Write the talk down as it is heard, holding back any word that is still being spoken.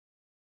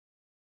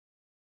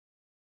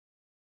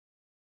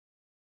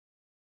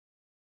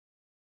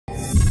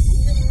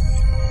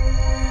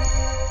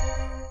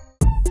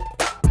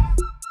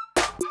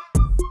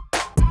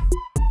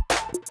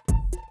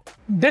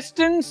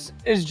Distance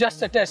is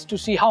just a test to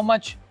see how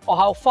much or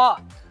how far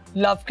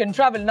love can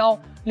travel. Now,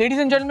 ladies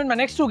and gentlemen, my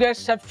next two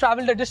guests have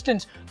travelled a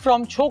distance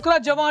from Chokra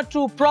Jawan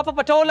to Proper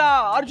Patola,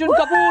 Arjun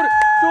Kapoor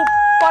to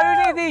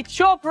Parineeti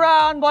Chopra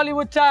on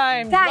Bollywood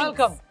Times. Thanks.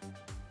 Welcome.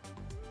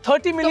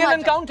 30 million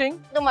and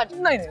counting. Too much.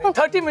 No,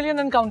 30 million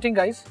and counting,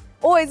 guys.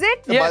 Oh, is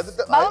it? Yes.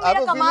 I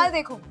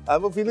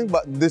have a feeling,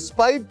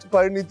 despite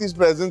Parineeti's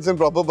presence in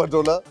Proper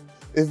Patola,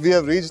 if we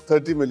have reached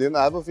 30 million,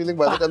 I have a feeling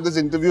by the time this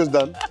interview is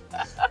done,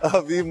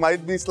 we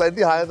might be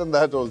slightly higher than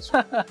that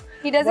also.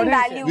 He doesn't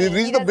value. We've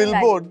reached the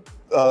billboard.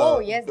 Oh,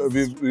 yes.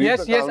 We've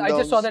reached Yes, I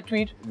just saw that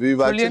tweet. We've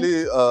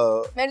actually...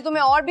 मैंने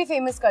तुम्हें और भी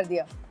famous कर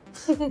दिया.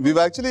 We've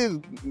actually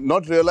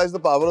not realized the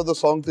power of the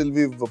song till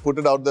we've put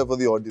it out there for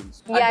the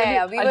audience.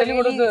 Yeah. We were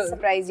really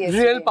surprised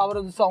yesterday. Real power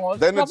of the song also.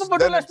 Then Proper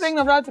Patola is playing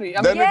Navratri.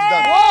 Then it's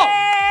done.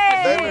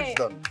 Whoa! Then it's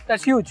done.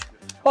 That's huge.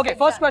 Okay,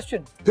 first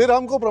question. फिर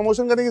हमको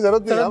promotion करने की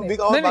जरूरत नहीं है.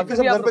 और बाकी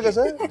सब घर पे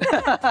कैसे हैं?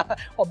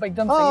 अब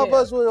एकदम सही है. हाँ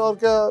बस वो और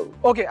क्या?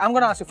 Okay, I'm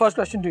going to ask you first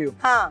question to you.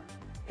 हाँ.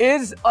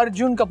 Is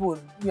Arjun Kapoor?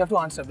 You have to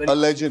answer. A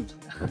legend,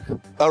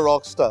 a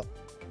rock star.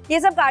 ये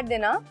सब काट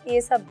देना.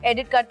 ये सब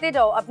edit करते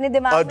जाओ अपने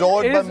दिमाग में.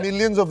 Adored by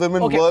millions of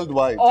women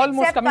worldwide. Almost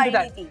Except coming to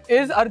that.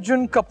 Parineeti. Is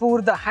Arjun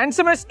Kapoor the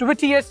handsomest,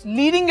 wittiest,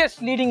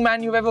 leading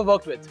man you've ever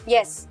worked with?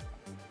 Yes.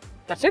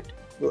 That's it?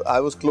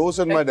 I was close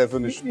in my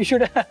definition. You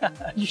should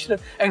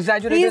have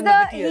exaggerated.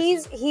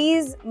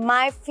 He's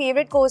my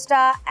favorite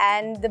co-star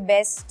and the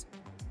best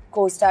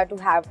co-star to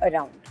have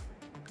around.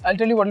 I'll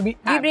tell you what will be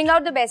apt. We bring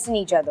out the best in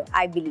each other,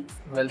 I believe.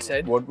 Well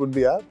said. What would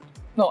be apt?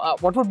 No,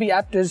 what would be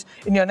apt is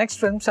in your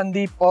next film,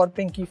 Sandeep or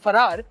Pinky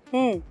Farrar,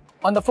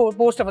 on the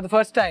poster for the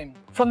first time,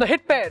 from the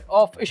hit pair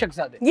of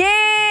Ishaqzade.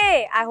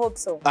 Yay! I hope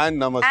so. And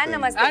Namaste.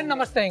 And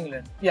Namaste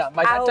England. Yeah,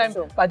 by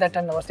that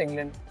time, Namaste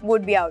England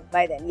would be out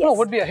by then. Yes. No,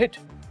 would be a hit.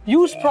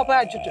 Use proper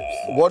adjectives.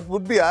 What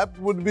would be apt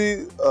would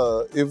be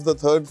if the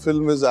third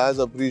film is as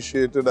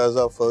appreciated as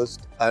our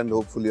first and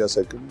hopefully our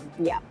second.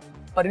 Yeah.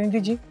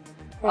 Parineeti ji,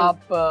 आप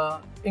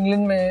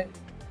England में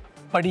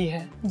पढ़ी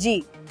हैं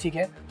जी ठीक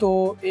है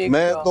तो एक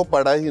मैं तो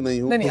पढ़ा ही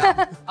नहीं हूँ नहीं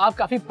आप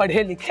काफी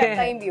पढ़े लिखे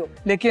हैं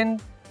लेकिन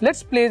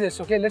let's play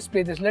this okay let's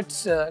play this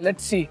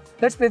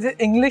let's play the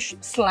English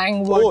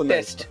slang word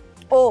test.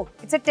 Oh,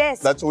 it's a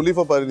test. That's only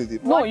for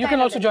Parineeti. No, you can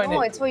also join in.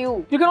 No, it's for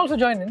you. You can also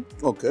join in.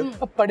 Okay.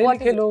 अब पढ़े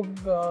लिखे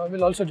लोग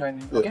will also join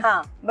in. Okay.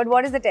 हाँ, but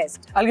what is the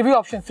test? I'll give you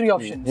options, 3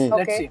 options.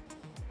 Let's see.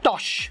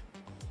 Tosh.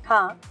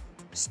 हाँ.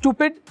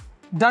 Stupid,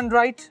 done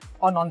right,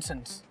 or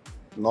nonsense.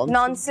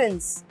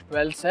 Nonsense.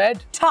 Well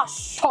said.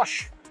 Tosh.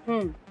 Tosh.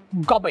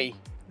 Gobby.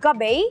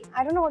 Gobby?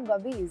 I don't know what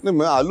gobby is. नहीं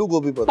मैं आलू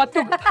गोभी पता.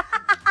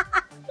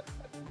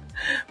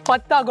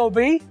 Patta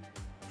gobi,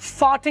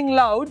 farting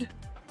loud,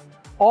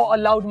 or a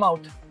loud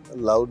mouth. A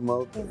loud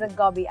mouth. It's a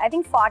gobby. I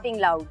think farting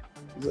loud.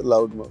 It's a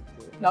loud mouth.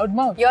 Loud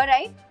mouth. You're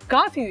right.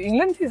 कहाँ थी?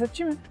 England थी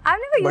सच्ची में?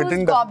 I've never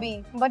used gobby,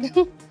 but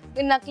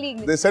नकली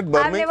English. They said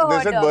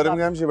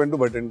Birmingham. She went to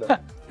Battinda.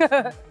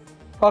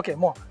 Okay,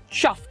 more.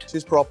 Chuffed.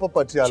 She's proper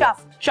Patiala.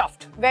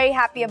 Chuffed. Very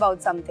happy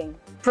about something.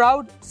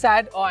 Proud,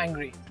 sad, or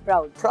angry.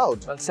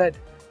 Proud. Well said.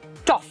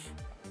 Tough.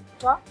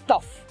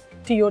 Tough.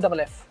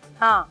 T-O-F-F.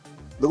 हाँ.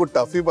 देखो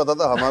tough ही पता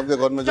था हम आपके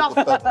घर में जो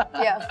कुत्ता था.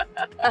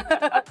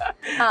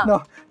 Yeah. No.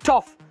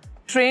 Tough.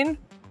 Train,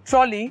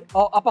 trolley,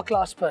 or upper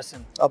class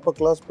person. Upper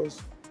class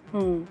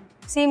person.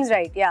 Seems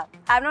right. Yeah.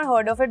 I've not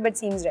heard of it, but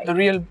seems right. The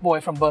real boy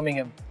from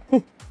Birmingham.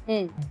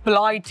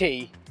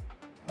 Blighty.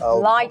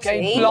 Blighty.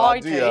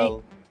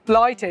 Okay,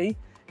 Blighty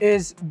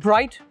is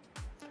bright,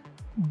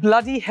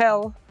 bloody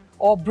hell,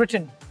 or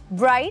Britain.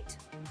 Bright?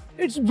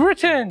 It's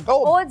Britain.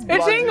 Oh,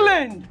 it's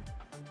England.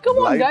 Come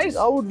on, guys.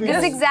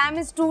 This exam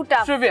is too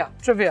tough.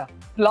 Trivia.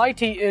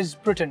 Blighty is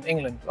Britain,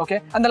 England.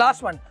 Okay. And the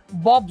last one,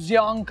 Bob's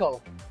your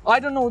uncle. I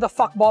don't know who the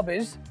fuck Bob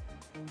is.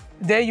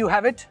 There you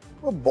have it.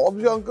 Well,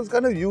 Bob's your uncle is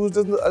kind of used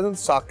as a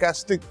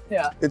sarcastic.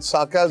 Yeah. It's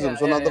sarcasm.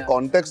 So now the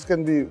context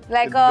can be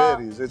like it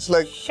varies. It's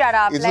like shut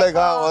up. It's like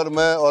हाँ और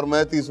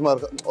मैं 30 मार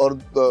or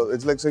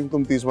it's like saying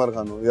तुम 30 मार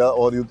खानो yeah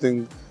or you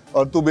think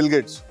or to Bill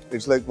Gates.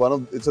 It's like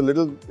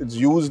it's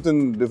used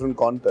in different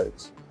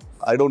contexts.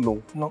 I don't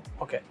know. No.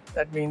 Okay.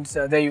 That means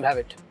there you have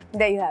it.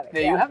 There you have it.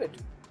 There you have it.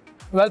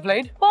 Well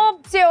played.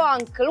 Bob's your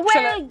uncle.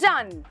 Well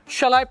done.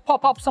 Shall I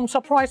pop up some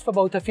surprise for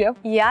both of you?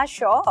 Yeah,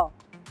 sure.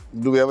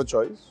 Do we have a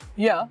choice?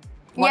 Yeah.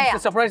 Once the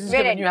surprise is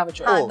given, you have a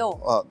choice.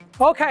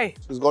 Okay.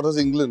 She's got us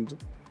England.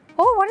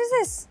 Oh, what is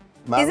this?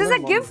 Is this a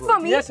gift for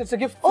me? Yes, it's a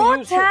gift for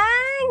you. Oh,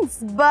 thanks,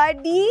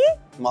 buddy.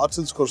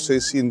 Martin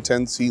Scorsese in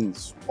 10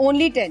 scenes.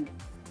 Only 10.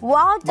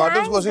 Wow, thanks,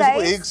 Martin Scorsese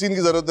को एक scene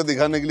की जरूरत है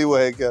दिखाने के लिए वो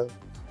है क्या?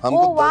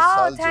 Oh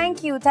wow,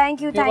 thank you.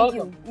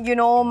 You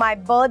know, my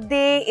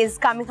birthday is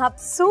coming up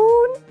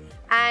soon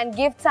and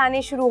gifts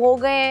आने शुरू हो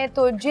गए हैं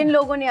तो जिन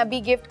लोगों ने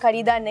अभी gift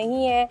खरीदा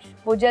नहीं है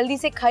वो जल्दी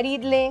से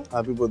खरीद लें.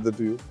 Happy birthday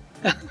to you.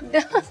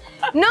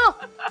 No.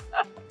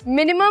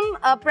 Minimum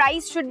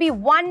price should be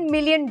 $1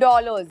 million.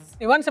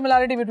 One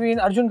similarity between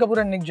Arjun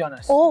Kapoor and Nick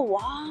Jonas. Oh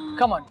wow.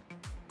 Come on.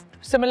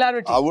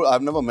 Similarity.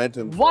 I've never met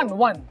him.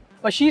 One.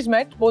 But she's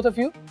met, both of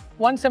you.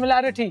 One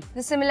similarity.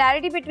 The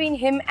similarity between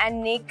him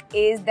and Nick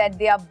is that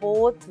they are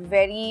both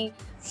very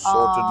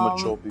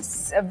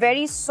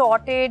very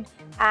sorted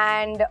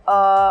and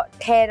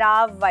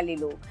therav wale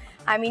log.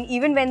 I mean,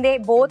 even when they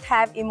both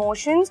have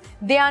emotions,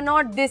 they are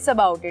not this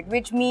about it,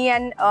 which me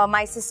and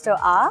my sister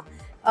are.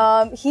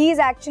 He is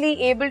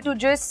actually able to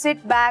just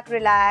sit back,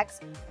 relax,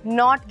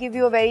 not give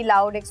you a very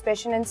loud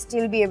expression and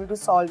still be able to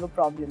solve a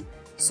problem.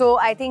 So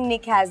I think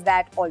Nick has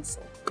that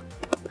also.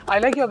 I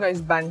like your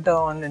guys' banter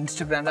on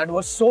Instagram. That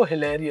was so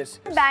hilarious.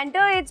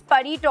 Banter, it's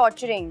Pari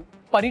torturing.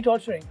 Pari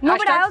torturing. No,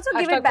 but I also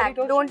give it back.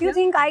 Don't you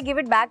think I give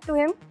it back to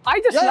him?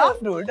 I just laugh,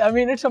 dude. I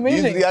mean, it's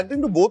amazing. He's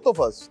reacting to both of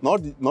us,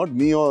 not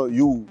me or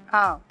you.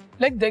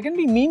 Like, there can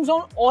be memes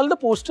on all the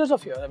posters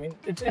of here. I mean,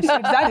 it's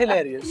that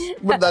hilarious.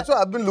 But that's why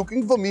I've been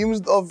looking for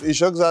memes of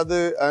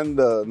Ishaqzadeh and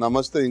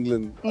Namaste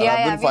England.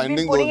 I've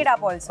been putting it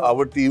up also.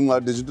 Our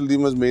digital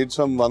team has made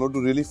one or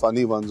two really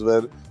funny ones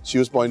where she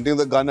was pointing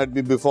the gun at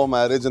me before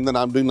marriage and then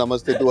I'm doing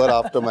Namaste to her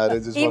after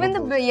marriage. Even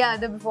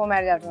the before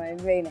marriage, after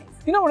marriage, very nice.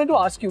 You know, I wanted to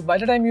ask you, by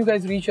the time you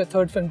guys reach your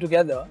third film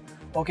together,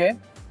 okay?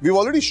 We've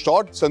already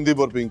shot Sandeep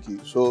or Pinky,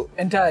 so...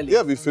 Entirely?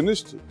 Yeah, we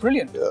finished it.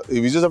 Brilliant. Yeah,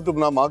 we just have to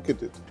now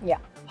market it. Yeah.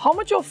 How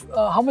much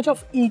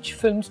of each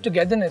film's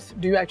togetherness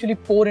do you actually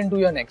pour into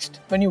your next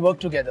when you work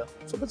together?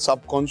 It's a bit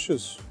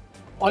subconscious.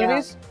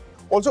 Always?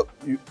 Yeah. Also,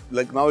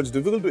 like now it's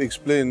difficult to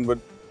explain, but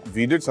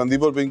we did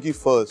Sandeep or Pinky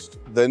first,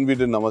 then we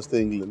did Namaste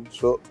England.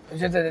 So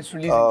it's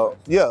really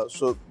yeah,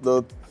 so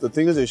the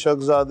thing is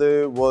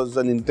Ishaqzadeh was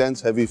an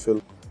intense, heavy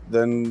film.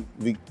 Then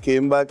we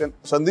came back and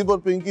Sandeep or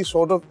Pinky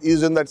sort of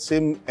is in that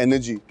same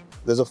energy.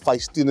 There's a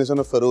feistiness and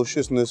a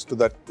ferociousness to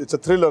that. It's a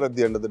thriller at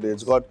the end of the day.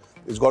 It's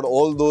got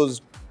all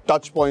those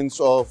touch points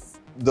of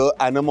the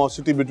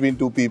animosity between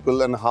two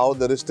people and how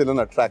there is still an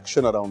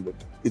attraction around it.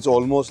 It's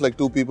almost like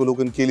two people who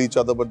can kill each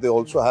other, but they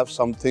also have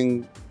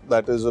something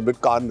that is a bit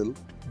carnal.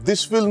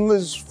 This film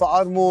is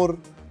far more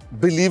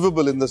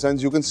believable in the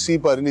sense you can see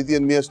Parineeti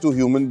and me as two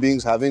human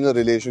beings having a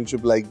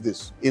relationship like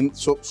this.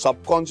 So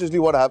subconsciously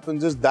what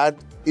happens is that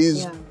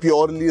is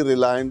purely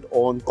reliant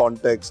on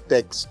context,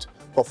 text,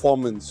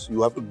 performance.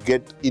 You have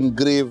to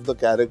engrave the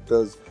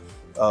characters.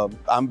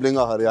 I'm playing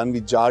a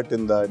Haryanvi Jat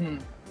in that.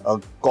 A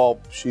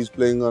cop, she's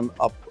playing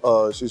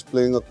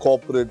a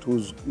corporate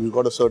who's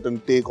got a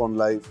certain take on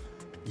life.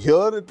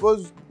 Here it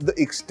was the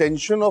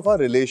extension of our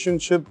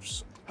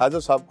relationships has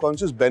a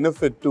subconscious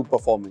benefit to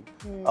performing.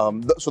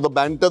 So the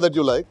banter that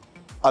you like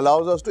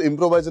allows us to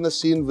improvise in a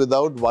scene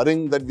without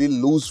worrying that we'll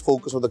lose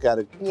focus of the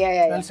character.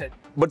 Yeah. Well said.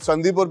 But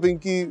Sandeep or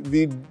Pinky,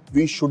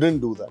 we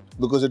shouldn't do that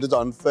because it is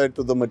unfair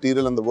to the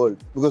material and the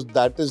world. Because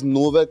that is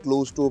nowhere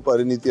close to a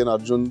Parineeti and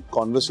Arjun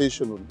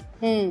conversation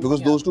only.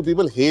 Because those two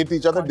people hate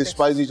each other,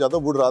 despise each other,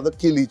 would rather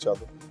kill each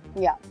other.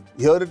 Yeah.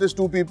 Here it is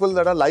two people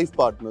that are life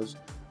partners.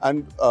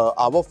 And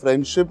our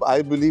friendship,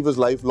 I believe, is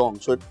lifelong.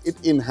 So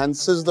it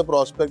enhances the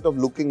prospect of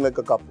looking like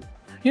a couple.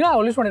 You know, I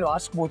always wanted to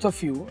ask both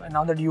of you, and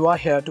now that you are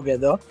here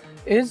together,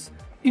 is,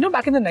 you know,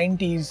 back in the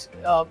 90s,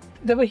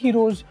 there were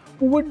heroes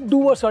who would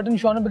do a certain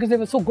genre because they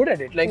were so good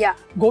at it. Like,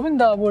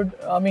 Govinda would,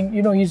 I mean,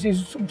 you know,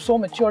 he's so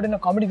matured in a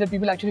comedy that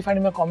people actually find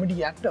him a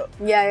comedy actor.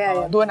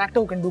 Though an actor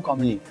who can do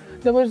comedy.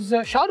 There was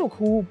Shah Rukh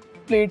who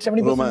played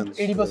 70%,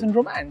 80%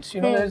 romance.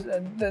 You know,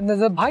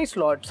 there's a Bhai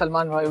slot,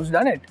 Salman Bhai, who's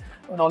done it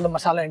with all the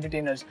masala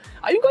entertainers.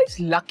 Are you guys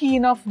lucky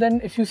enough then,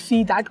 if you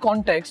see that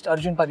context,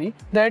 Arjun Pari,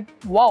 that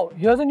wow,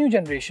 here's a new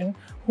generation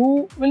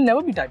who will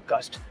never be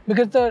typecast?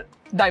 Because the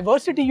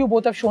diversity you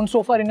both have shown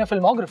so far in your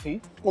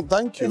filmography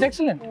is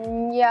excellent.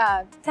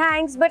 Yeah,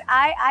 thanks. But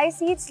I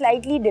see it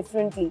slightly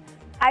differently.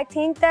 I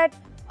think that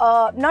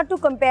not to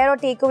compare or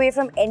take away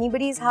from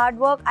anybody's hard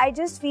work, I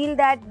just feel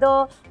that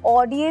the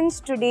audience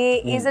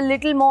today is a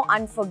little more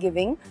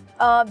unforgiving.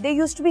 They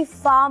used to be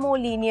far more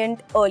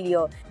lenient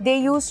earlier. They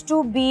used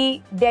to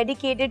be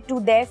dedicated to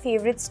their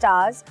favorite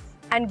stars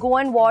and go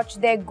and watch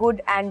their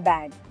good and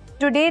bad.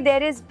 Today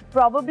there is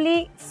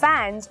probably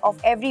fans of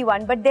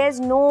everyone, but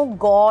there's no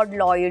God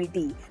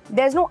loyalty.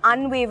 There's no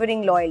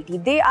unwavering loyalty.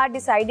 They are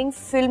deciding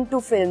film to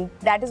film.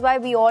 That is why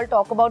we all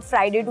talk about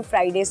Friday to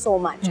Friday so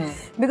much.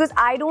 Because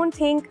I don't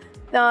think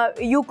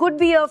you could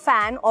be a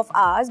fan of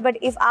ours, but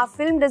if our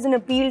film doesn't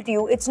appeal to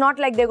you, it's not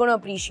like they're going to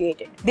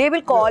appreciate it. They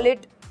will call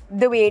it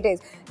the way it is.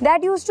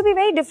 That used to be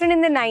very different in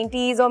the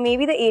 90s or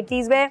maybe the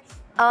 80s, where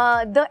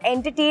the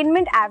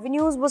entertainment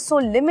avenues were so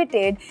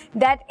limited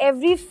that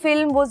every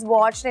film was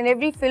watched and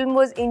every film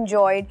was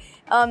enjoyed.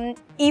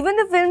 Even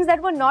the films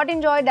that were not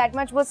enjoyed that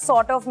much was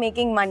sort of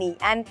making money,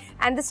 and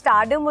the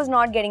stardom was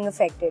not getting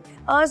affected.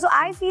 So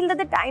I feel that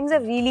the times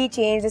have really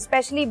changed,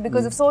 especially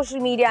because of social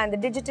media and the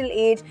digital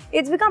age.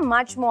 It's become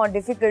much more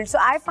difficult. So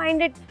I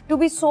find it to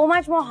be so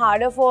much more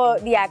harder for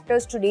the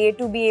actors today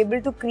to be able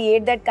to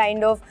create that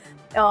kind of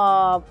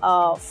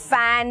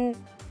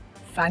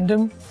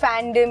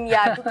fandom,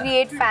 yeah, to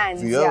create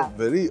fans. We are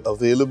very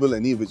available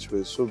any which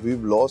way, so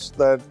we've lost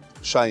that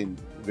shine.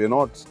 We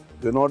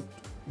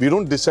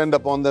don't descend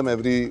upon them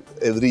every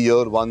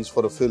year once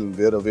for a film.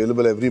 We are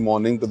available every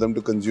morning to them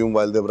to consume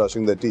while they're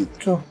brushing their teeth.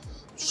 True.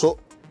 So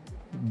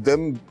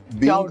them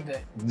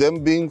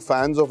being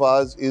fans of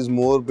ours is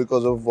more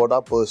because of what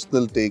our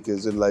personal take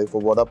is in life,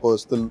 or what our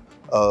personal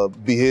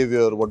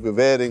behavior, what we're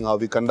wearing, how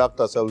we conduct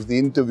ourselves, the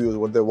interviews,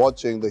 what they're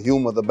watching, the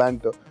humor, the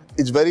banter.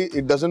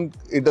 It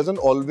doesn't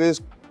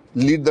always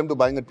lead them to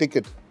buying a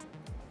ticket,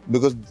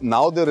 because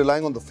now they're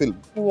relying on the film.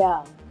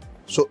 Yeah.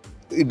 So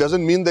it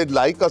doesn't mean they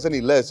like us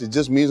any less. It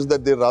just means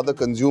that they rather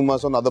consume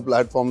us on other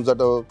platforms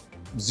at a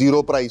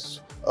zero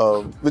price.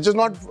 Which is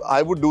not,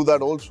 I would do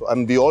that also,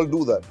 and we all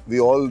do that. We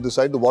all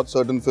decide to watch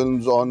certain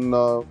films on,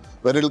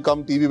 when it'll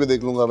come TV pe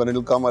dekh lunga, when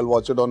it'll come I'll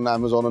watch it on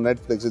Amazon or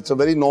Netflix. It's a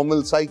very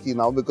normal psyche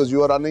now, because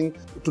you are running,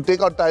 to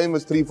take our time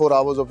is 3-4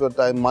 hours of your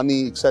time,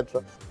 money,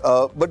 etc.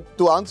 But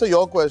to answer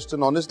your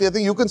question, honestly, I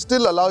think you can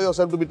still allow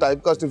yourself to be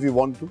typecast if you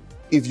want to.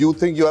 If you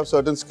think you have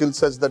certain skill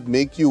sets that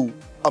make you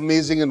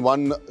amazing in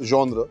one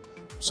genre,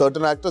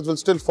 certain actors will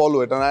still follow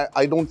it, and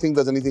I don't think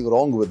there's anything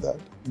wrong with that.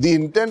 The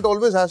intent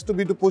always has to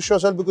be to push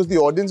yourself because the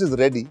audience is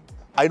ready.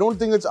 I don't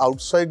think it's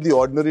outside the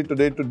ordinary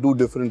today to do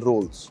different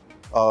roles.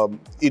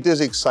 It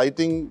is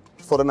exciting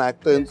for an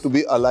actor to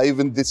be alive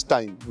in this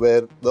time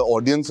where the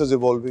audience is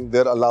evolving,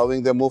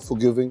 they're more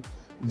forgiving.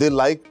 They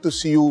like to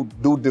see you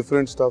do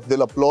different stuff.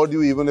 They'll applaud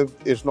you even if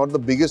it's not the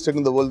biggest hit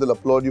in the world, they'll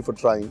applaud you for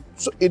trying.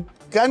 So it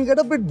can get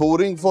a bit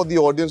boring for the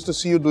audience to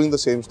see you doing the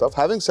same stuff.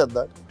 Having said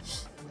that,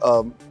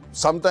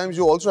 sometimes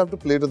you also have to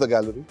play to the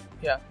gallery,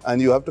 and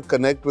you have to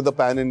connect with the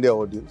pan-India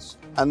audience.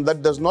 And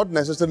that does not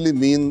necessarily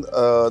mean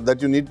that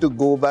you need to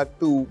go back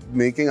to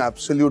making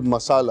absolute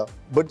masala.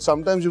 But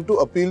sometimes you have to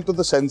appeal to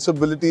the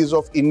sensibilities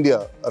of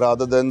India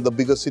rather than the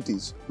bigger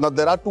cities. Now,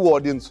 there are two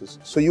audiences.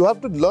 So you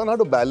have to learn how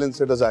to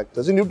balance it as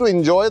actors. And you have to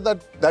enjoy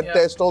that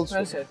test also.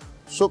 Well said.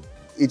 So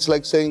it's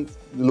like saying,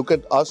 look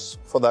at us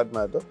for that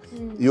matter.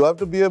 You have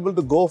to be able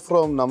to go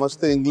from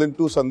Namaste England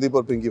to Sandeep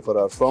or Pinky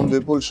Farrar, from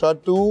Vipul Shah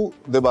to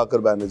Debakar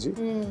Banerjee.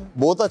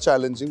 Both are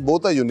challenging,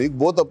 both are unique,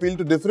 both appeal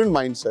to different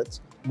mindsets.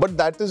 But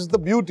that is the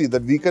beauty,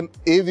 that we can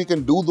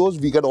do those,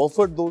 we get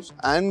offered those,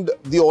 and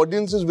the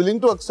audience is willing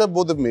to accept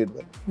both if made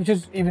well. Which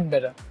is even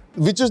better.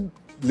 Which is,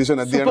 listen,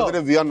 at the end of the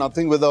day, we are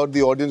nothing without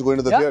the audience going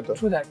to the theatre.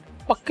 True that.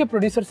 पक्के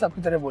producer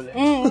सबकी तरह बोले।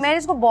 मैंने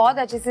इसको बहुत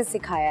अच्छे से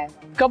सिखाया है।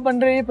 कब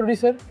बन रहे हैं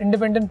प्रोड्यूसर,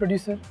 इंडिपेंडेंट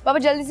प्रोड्यूसर? पापा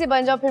जल्दी से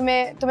बन जाओ, फिर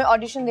मैं तुम्हें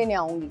ऑडिशन देने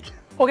आऊंगी।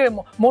 Okay,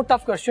 more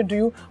tough question to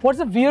you. What's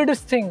the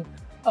weirdest thing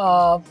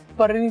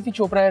Parineeti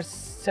Chopra has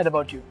said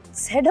about you?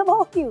 Said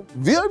about you?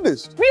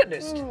 Weirdest?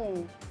 Weirdest.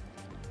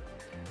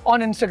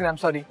 On Instagram,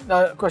 sorry.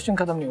 Question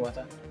खत्म नहीं हुआ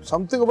था.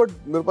 Something about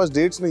मेरे पास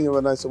dates नहीं है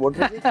when I said what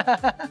was it?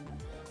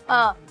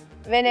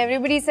 When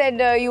everybody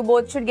said you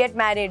both should get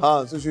married.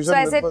 So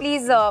I said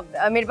please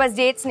मेरे पास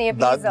dates नहीं है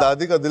please.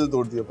 दादी का दिल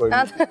तोड़ दिया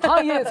Parineeti.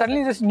 हाँ ये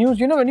suddenly this news,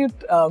 you know, when you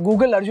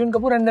Google Arjun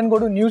Kapoor and then go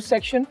to news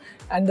section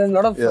and there's a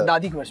lot of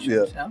dadi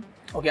questions. Yeah.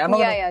 Okay, I'm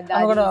not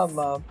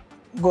gonna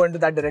go into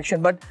that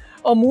direction. But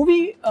a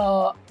movie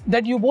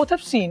that you both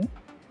have seen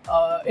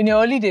in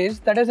your early days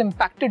that has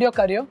impacted your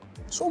career.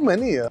 So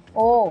many, yeah.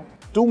 Oh.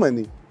 Too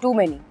many. Too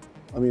many.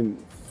 I mean.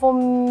 For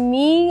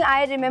me,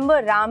 I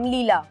remember Ram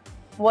Leela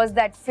was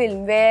that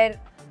film where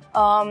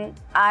Ram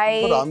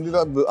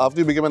Leela after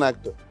you became an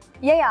actor?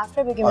 Yeah,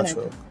 after I became an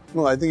actor.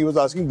 No, I think he was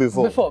asking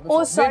before.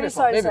 Oh, sorry.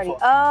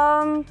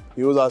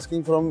 He was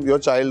asking from your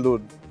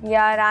childhood.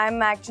 Yeah,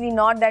 I'm actually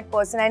not that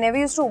person. I never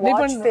used to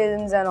watch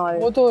films and all.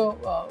 वो तो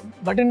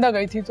Bhatinda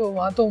गई थी तो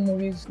वहाँ तो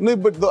movies. No,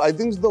 but I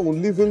think the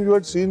only film you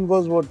had seen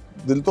was what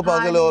Dil To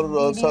Pagal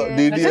और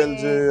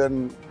DDLJ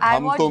and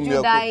Hum Tum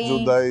Ya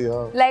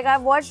Judai. Like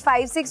I've watched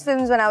 5-6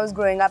 films when I was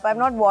growing up. I've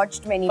not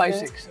watched many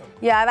films. 5-6.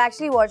 Yeah, I've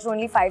actually watched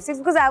only 5-6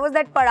 because I was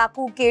that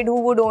padaku kid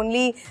who would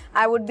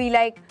I would be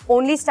like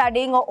only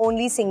studying or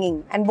only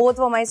singing, and both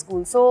were my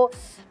school. So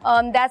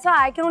that's why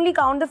I can only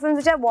count the films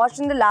which I've watched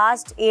in the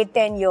last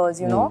 8-10 years,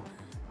 you know.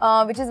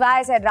 Which is why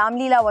I said Ram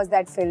Leela was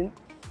that film.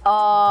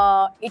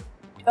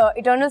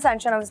 Eternal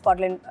Sunshine of the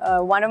Spotless,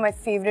 one of my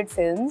favorite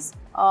films.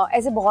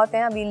 ऐसे बहुत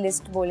हैं, अभी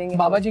list बोलेंगे.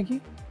 बाबा जी की?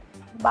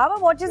 Baba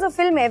watches a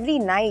film every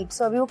night,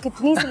 so अभी वो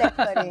कितनी select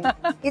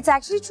करें? It's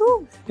actually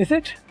true. Is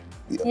it?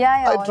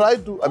 Yeah. I try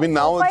to. I mean,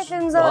 now it's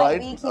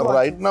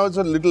right now it's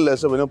a little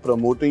lesser when you're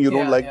promoting. You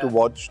don't like to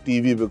watch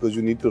TV because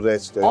you need to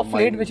rest. Off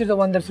late, which is the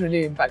one that's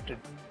really impacted.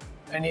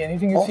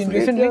 Anything you've seen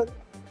recently?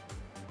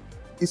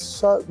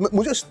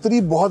 मुझे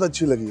स्त्री बहुत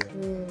अच्छी लगी है.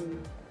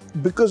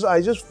 Because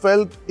I just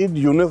felt it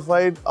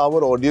unified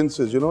our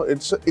audiences. You know,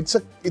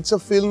 it's a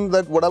film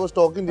that what I was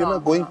talking, you know,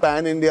 going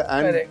pan India,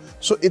 and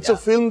so it's a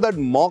film that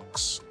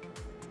mocks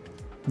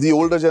the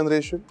older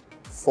generation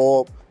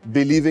for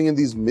believing in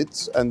these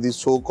myths and these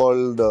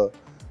so-called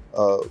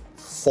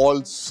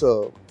false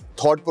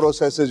thought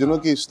processes, you know,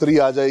 कि स्त्री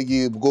आ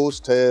जाएगी,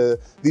 ghost है,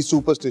 these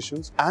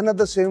superstitions, and at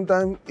the same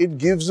time it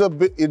gives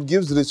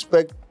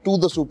respect to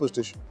the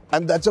superstition,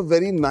 and that's a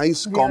very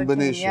nice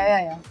combination.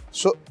 Yeah.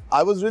 So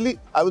I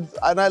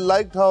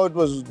liked how it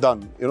was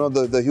done. You know,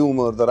 the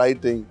humor, the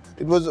writing,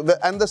 it was,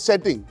 and the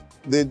setting.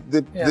 They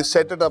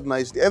set it up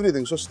nicely,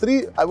 everything. So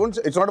Stree, I won't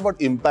say, it's not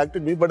about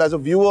impacted me, but as a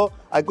viewer,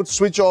 I could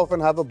switch off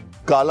and have a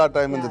gala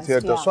time in the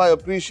theatre. So I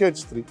appreciate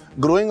Stree.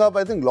 Growing up,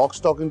 I think Lock,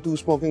 Stock and Two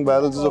Smoking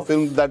Barrels is a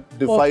film that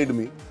defied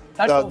me.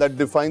 that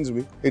defines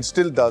me. It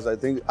still does. I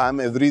think I'm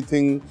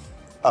everything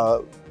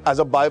as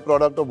a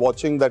byproduct of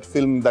watching that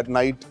film that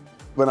night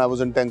when I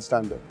was in 10th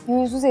standard.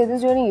 You used to say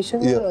this during Asian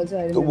also,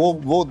 I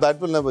remember. That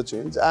will never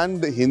change.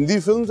 And Hindi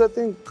films, I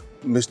think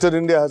Mr.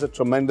 India has a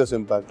tremendous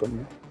impact on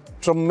me.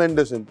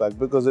 Tremendous impact,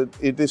 because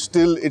it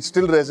still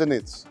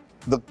resonates.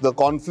 The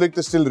conflict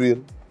is still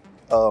real.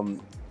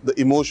 The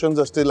emotions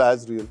are still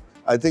as real.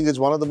 I think it's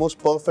one of the most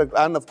perfect,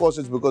 and of course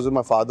it's because of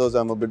my father's,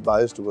 I'm a bit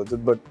biased towards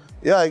it, but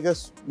yeah, I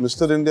guess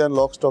Mr. India and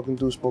Lock, Stock and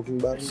Two Smoking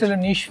Barrels. Still a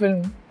niche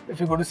film if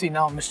you go to see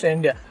now, Mr.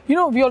 India. You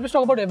know, we always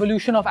talk about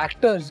evolution of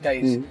actors,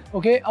 guys.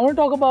 Okay, I want to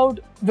talk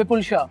about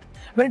Vipul Shah.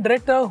 When a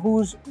director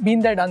who's been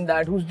there, done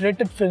that, who's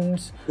directed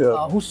films,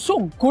 who's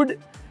so good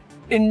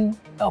in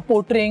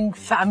portraying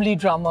family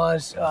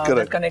dramas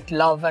that connect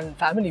love and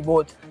family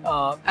both,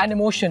 and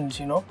emotions,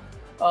 you know.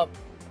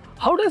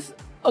 How does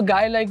a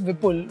guy like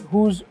Vipul,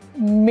 who's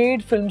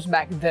made films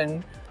back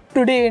then,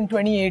 today in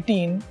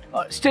 2018,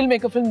 still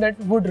make a film that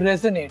would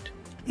resonate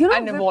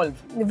and evolve?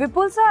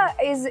 Vipul sir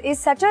is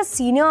such a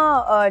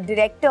senior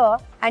director,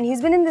 and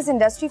he's been in this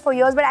industry for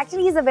years, but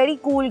actually he's a very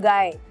cool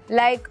guy.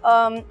 Like,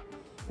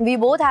 we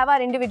both have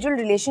our individual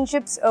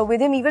relationships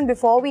with him even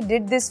before we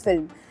did this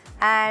film.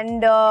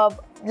 And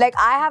like,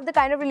 I have the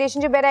kind of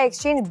relationship where I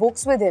exchange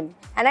books with him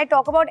and I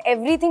talk about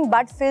everything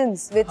but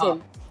films with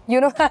him. You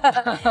know,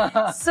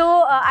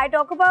 so I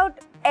talk about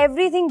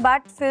everything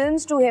but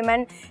films to him,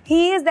 and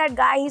he is that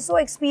guy. He's so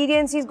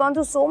experienced, he's gone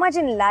through so much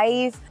in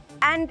life,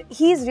 and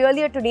he's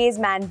really a today's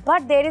man.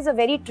 But there is a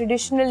very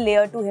traditional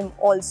layer to him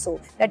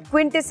also. That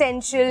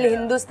quintessential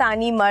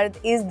Hindustani mard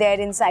is there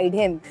inside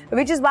him,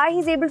 which is why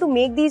he's able to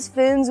make these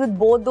films with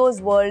both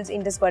those worlds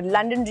interspersed.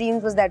 London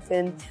Dreams was that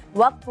film,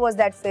 Waqt was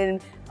that film,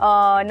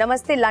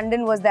 Namaste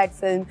London was that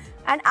film,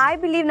 and I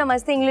believe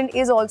Namaste England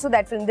is also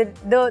that film.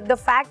 The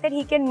fact that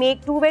he can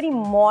make two very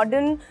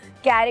modern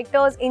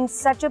characters in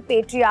such a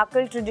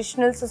patriarchal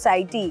traditional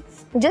society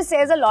just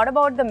says a lot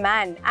about the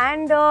man,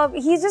 and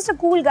he's just a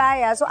cool guy.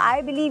 Yeah? So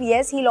I believe,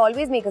 yes, he'll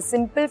always make a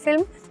simple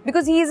film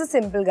because he is a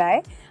simple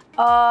guy,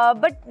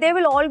 but there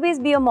will always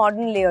be a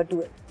modern layer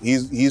to it.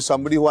 He's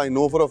somebody who I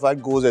know for a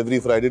fact goes every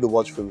Friday to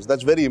watch films.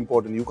 That's very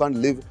important. You can't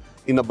live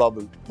in a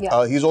bubble.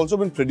 He's also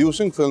been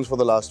producing films for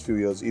the last few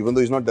years, even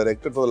though he's not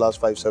directed for the last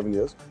 5-7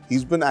 years.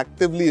 He's been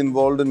actively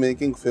involved in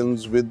making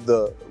films with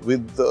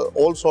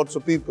all sorts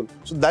of people.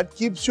 So that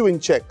keeps you in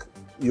check.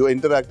 You're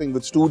interacting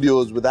with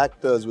studios, with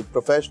actors, with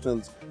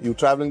professionals. You're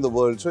traveling the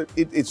world. So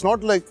it's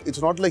not like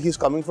he's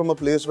coming from a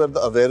place where the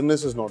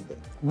awareness is not there.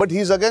 But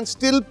he's again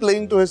still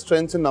playing to his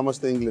strengths in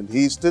Namaste England.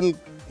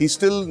 He's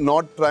still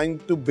not trying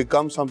to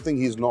become something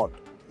he's not.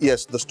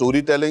 Yes, the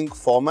storytelling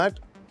format,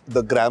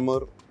 the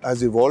grammar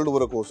has evolved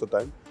over a course of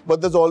time, but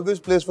there's always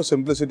place for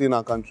simplicity in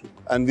our country,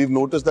 and we've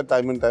noticed that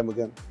time and time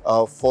again.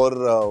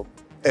 For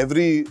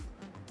every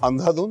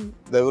Andhadhun,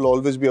 there will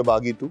always be a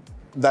Baghi too.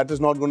 That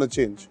is not going to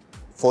change.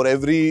 For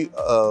every,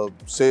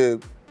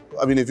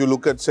 if you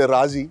look at, say,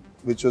 Razi,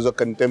 which was a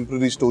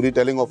contemporary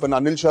storytelling of an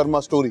Anil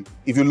Sharma story.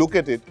 If you look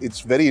at it, it's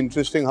very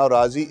interesting how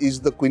Razi is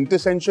the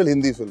quintessential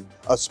Hindi film.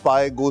 A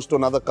spy goes to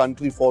another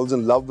country, falls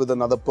in love with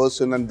another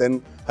person, and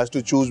then has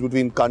to choose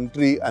between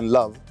country and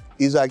love.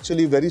 Is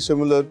actually very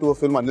similar to a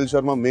film Anil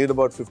Sharma made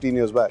about 15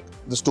 years back.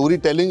 The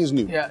storytelling is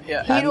new.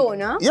 Hero,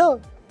 na? Yeah.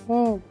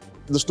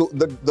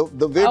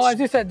 The way... Oh, as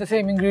you said, the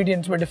same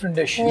ingredients but different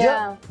dish.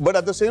 Yeah. But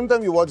at the same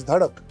time, you watch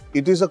Dhadak.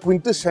 It is a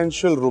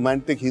quintessential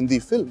romantic Hindi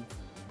film.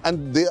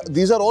 And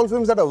these are all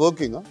films that are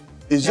working. Huh?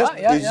 It's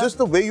just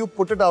the way you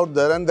put it out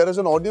there, and there is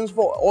an audience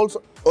for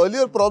also.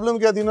 Earlier problem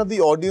kya thi na, the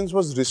audience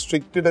was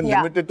restricted and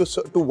limited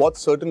to watch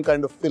certain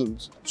kind of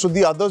films. So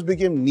the others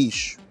became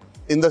niche.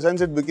 In the sense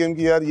it became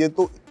ki yaar, ye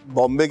to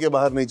Bombay ke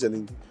bahar nahi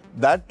chalengi.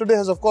 That today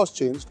has of course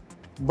changed.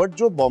 But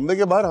jo Bombay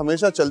ke bahar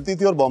hamesha chalti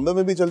thi aur Bombay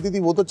mein bhi chalti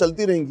thi, wo to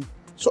chalti rahengi.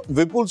 So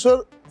Vipul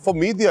sir, for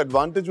me the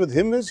advantage with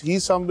him is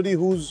he's somebody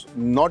who's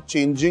not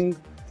changing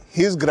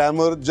his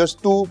grammar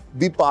just to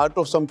be part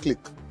of some clique.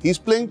 He's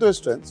playing to his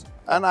strengths.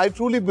 And I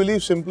truly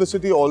believe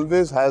simplicity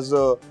always has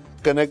a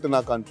connect in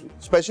our country.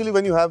 Especially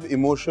when you have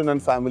emotion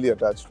and family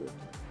attached to it.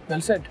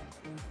 Well said.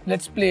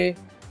 Let's play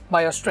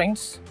by your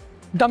strengths.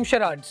 Dumb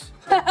charades.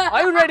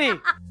 Are you ready?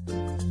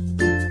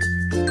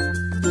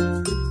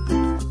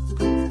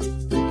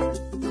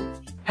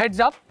 Heads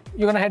up.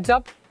 You're gonna heads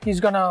up. He's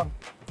gonna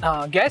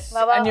guess.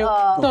 Baba, and you.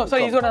 No,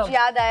 sorry. He's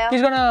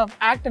gonna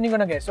act and you're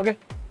gonna guess. Okay.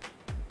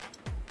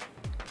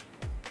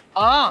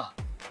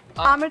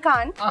 Amir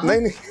Khan.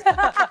 Nahi.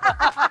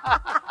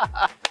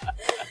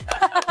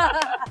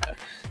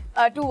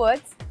 2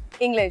 words.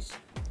 English.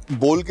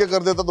 बोल के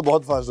कर देता तो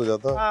बहुत fast हो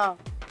जाता.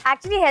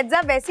 Actually, heads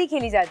up वैसी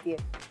खेली जाती है.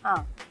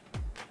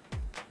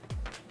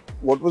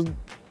 What was?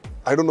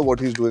 I don't know what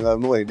he's doing. I have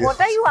no idea. What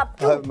are you up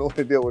to? I have no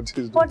idea what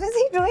he's doing. What is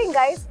he doing,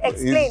 guys?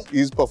 Explain.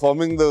 He's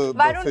performing the.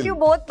 Why don't you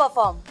both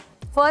perform?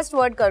 First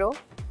word karo.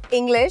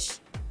 English.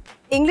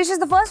 English is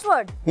the first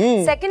word.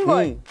 Second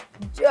word.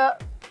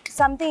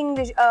 Something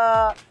English.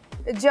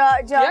 Yeah,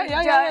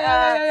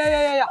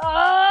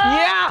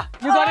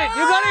 you got it.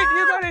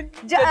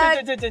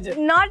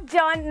 Not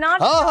John,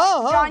 not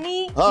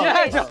Johnny.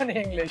 Yeah,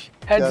 Johnny English.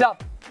 Heads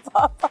up.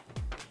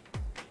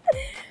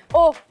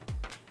 Oh,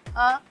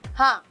 हाँ.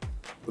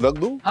 रख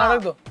दूँ? हाँ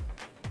रख दो.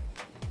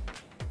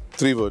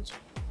 3 words.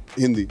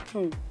 Hindi.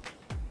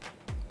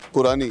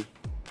 पुरानी.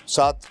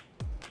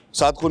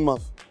 सात खून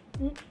माफ.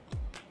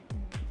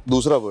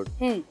 दूसरा वर्ड.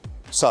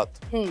 7.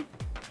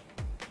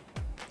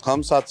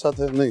 हम साथ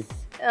है नहीं.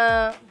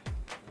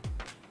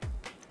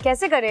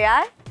 कैसे करे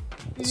यार?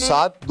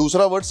 7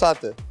 दूसरा वर्ड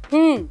 7 है.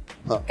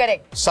 हाँ.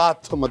 करेक्ट.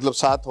 7 मतलब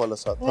 7 वाला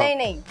 7.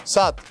 नहीं.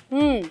 7.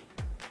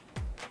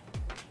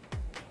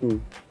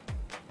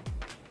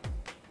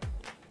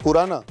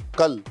 पुराना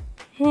कल.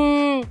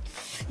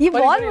 ये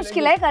बहुत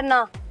मुश्किल है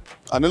करना.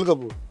 अनिल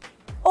कपूर.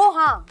 ओ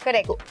हाँ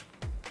करेक्ट. तो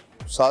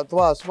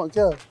 7वां आसमां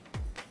क्या?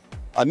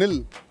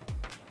 अनिल.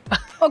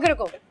 ओके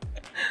रुको.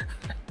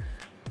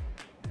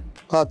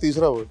 हाँ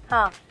तीसरा वर्ड.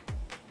 हाँ.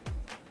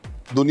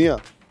 दुनिया.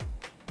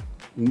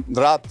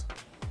 रात.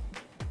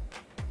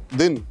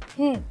 दिन.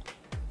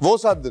 वो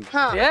 7 दिन.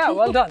 हाँ. Yeah,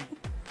 well done.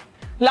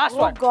 Last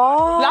one.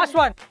 God. Last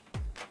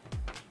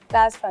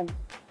one.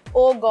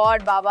 Oh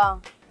God,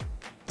 बाबा.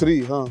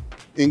 3 हाँ.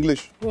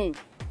 English.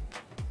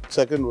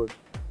 Second word.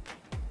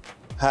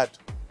 Hat.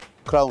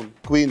 Crown.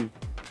 Queen.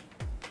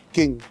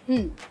 King.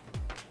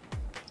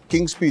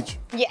 King speech.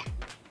 Yeah.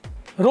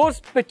 रोज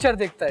पिक्चर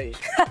देखता है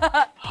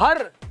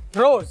हर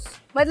रोज.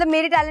 मतलब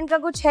मेरे टैलेंट का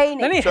कुछ है ही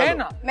नहीं. है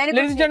ना.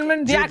 Ladies and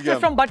gentlemen, the actress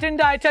from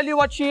Bathinda, I tell you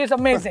what, she is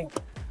amazing.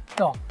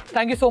 No,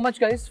 thank you so much,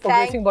 guys, for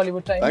gracing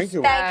Bollywood Times. Thank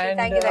you.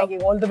 Thank you.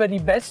 All the very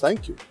best.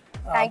 Thank you.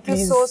 Thank you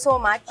so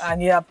much.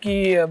 And ये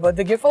आपकी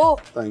birthday gift. Oh.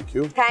 Thank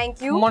you.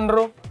 Thank you.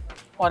 Monroe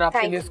और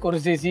आपके लिए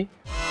स्कोर्सेज़ी.